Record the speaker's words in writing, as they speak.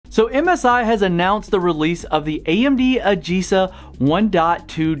So MSI has announced the release of the AMD AGESA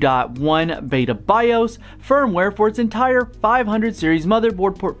 1.2.1 Beta BIOS firmware for its entire 500 series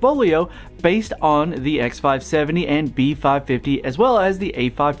motherboard portfolio based on the X570 and B550 as well as the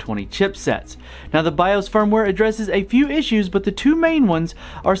A520 chipsets. Now the BIOS firmware addresses a few issues, but the two main ones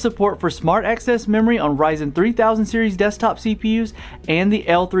are support for smart access memory on Ryzen 3000 series desktop CPUs and the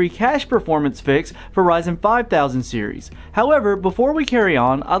L3 cache performance fix for Ryzen 5000 series. However, before we carry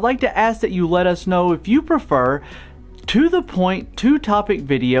on, I'd like to ask that you let us know if you prefer to the point, two topic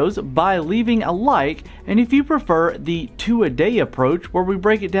videos by leaving a like, and if you prefer the two-a-day approach where we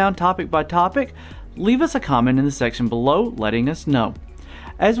break it down topic by topic, leave us a comment in the section below letting us know.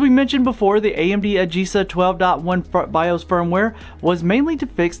 As we mentioned before, the AMD AGESA 12.1 BIOS firmware was mainly to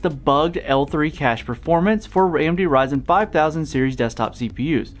fix the bugged L3 cache performance for AMD Ryzen 5000 series desktop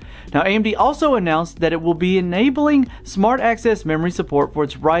CPUs. Now AMD also announced that it will be enabling smart access memory support for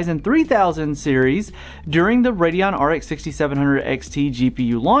its Ryzen 3000 series during the RADEON RX 6700 XT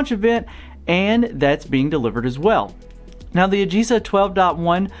GPU launch event, and that's being delivered as well. Now the AGESA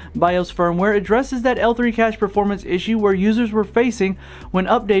 12.1 BIOS firmware addresses that L3 cache performance issue where users were facing when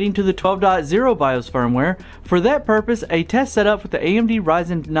updating to the 12.0 BIOS firmware. For that purpose, a test setup with the AMD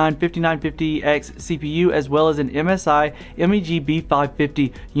Ryzen 9 5950X CPU as well as an MSI MEG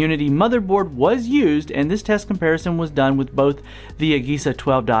B550 Unity motherboard was used, and this test comparison was done with both the AGESA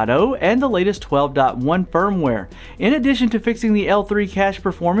 12.0 and the latest 12.1 firmware. In addition to fixing the L3 cache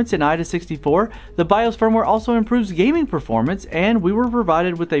performance in IDA 64, the BIOS firmware also improves gaming performance, and we were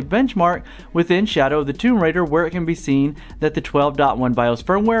provided with a benchmark within Shadow of the Tomb Raider where it can be seen that the 12.1 BIOS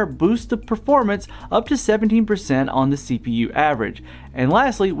firmware boosts the performance up to 17% on the CPU average. And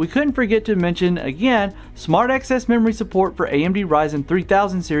lastly, we couldn't forget to mention again smart access memory support for AMD Ryzen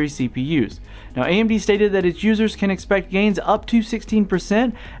 3000 series CPUs. Now AMD stated that its users can expect gains up to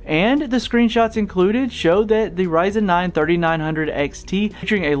 16%, and the screenshots included show that the Ryzen 9 3900 XT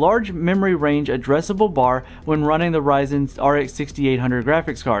featuring a large memory range addressable bar when running the Ryzen RX 6800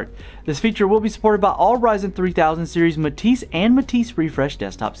 graphics card. This feature will be supported by all Ryzen 3000 series Matisse and Matisse Refresh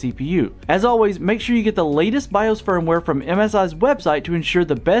desktop CPU. As always, make sure you get the latest BIOS firmware from MSI's website to ensure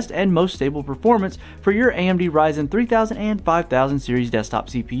the best and most stable performance for your AMD Ryzen 3000 and 5000 series desktop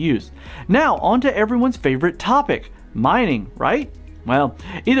CPUs. Now, on to everyone's favorite topic, mining, right? Well,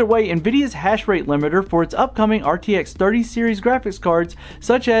 either way, NVIDIA's hash rate limiter for its upcoming RTX 30 series graphics cards,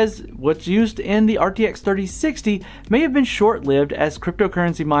 such as what's used in the RTX 3060, may have been short-lived as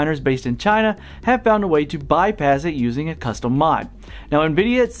cryptocurrency miners based in China have found a way to bypass it using a custom mod. Now,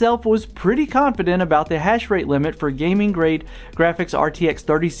 NVIDIA itself was pretty confident about the hash rate limit for gaming-grade graphics RTX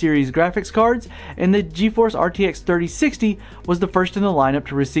 30 series graphics cards, and the GeForce RTX 3060 was the first in the lineup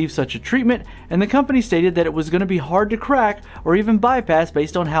to receive such a treatment, and the company stated that it was going to be hard to crack or even bypass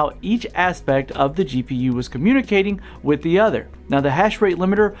based on how each aspect of the GPU was communicating with the other. Now, the hash rate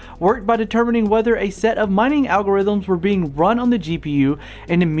limiter worked by determining whether a set of mining algorithms were being run on the GPU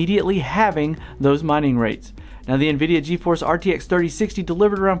and immediately halving those mining rates. Now, the NVIDIA GeForce RTX 3060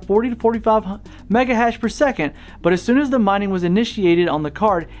 delivered around 40 to 45 megahash per second, but as soon as the mining was initiated on the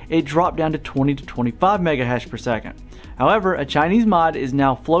card, it dropped down to 20 to 25 megahash per second. However, a Chinese mod is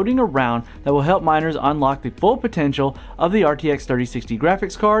now floating around that will help miners unlock the full potential of the RTX 3060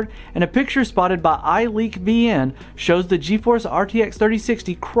 graphics card, and a picture spotted by iLeakVN shows the GeForce RTX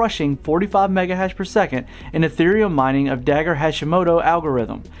 3060 crushing 45 megahash per second in Ethereum mining of Dagger Hashimoto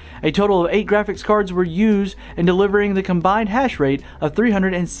algorithm. A total of 8 graphics cards were used in delivering the combined hash rate of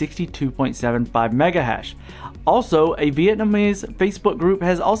 362.75 megahash. Also, a Vietnamese Facebook group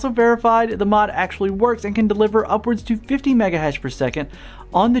has also verified the mod actually works and can deliver upwards to 50 megahash per second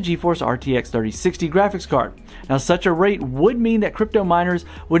on the GeForce RTX 3060 graphics card. Now, such a rate would mean that crypto miners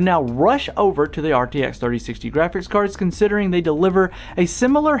would now rush over to the RTX 3060 graphics cards, considering they deliver a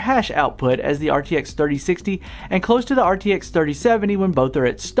similar hash output as the RTX 3060 and close to the RTX 3070 when both are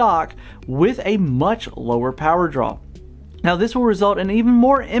at stock, with a much lower power draw. Now, this will result in an even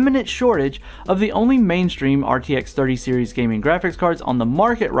more imminent shortage of the only mainstream RTX 30 series gaming graphics cards on the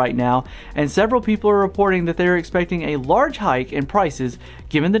market right now, and several people are reporting that they are expecting a large hike in prices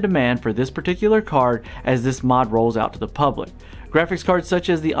given the demand for this particular card as this mod rolls out to the public. Graphics cards such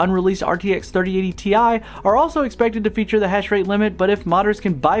as the unreleased RTX 3080 Ti are also expected to feature the hash rate limit, but if modders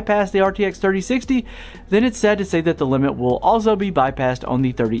can bypass the RTX 3060, then it's sad to say that the limit will also be bypassed on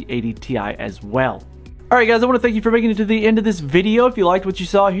the 3080 Ti as well. Alright guys, I want to thank you for making it to the end of this video. If you liked what you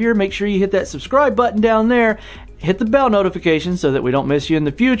saw here, make sure you hit that subscribe button down there. Hit the bell notification so that we don't miss you in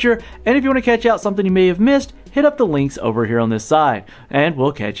the future. And if you want to catch out something you may have missed, hit up the links over here on this side. And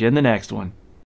we'll catch you in the next one.